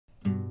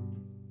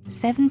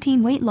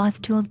17 weight loss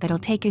tools that'll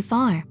take you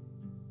far.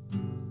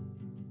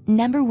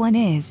 Number 1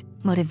 is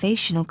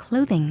motivational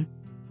clothing.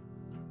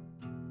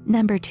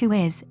 Number 2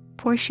 is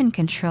portion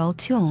control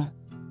tool.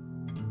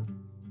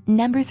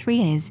 Number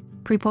 3 is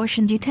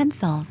proportioned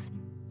utensils.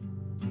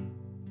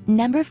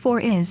 Number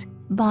 4 is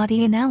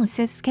body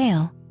analysis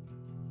scale.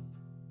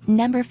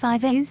 Number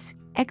 5 is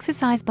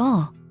exercise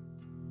ball.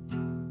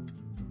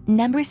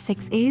 Number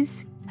 6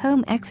 is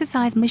home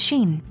exercise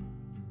machine.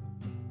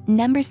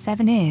 Number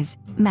 7 is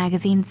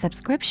magazine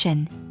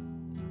subscription.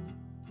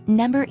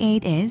 Number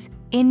 8 is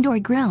indoor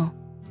grill.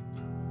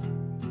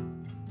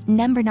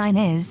 Number 9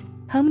 is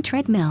home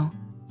treadmill.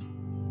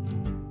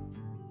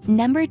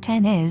 Number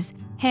 10 is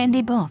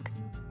handy book.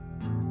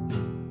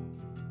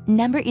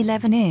 Number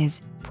 11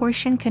 is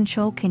portion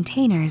control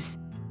containers.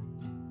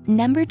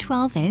 Number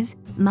 12 is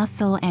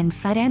muscle and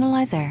fat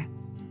analyzer.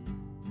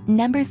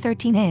 Number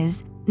 13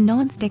 is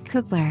non-stick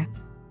cookware.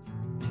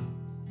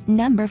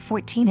 Number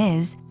 14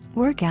 is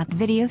workout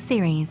video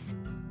series.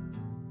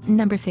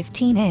 Number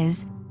 15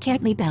 is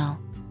kettlebell.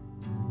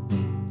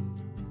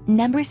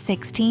 Number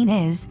 16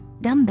 is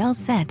dumbbell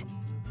set.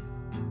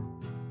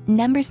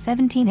 Number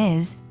 17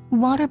 is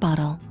water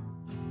bottle.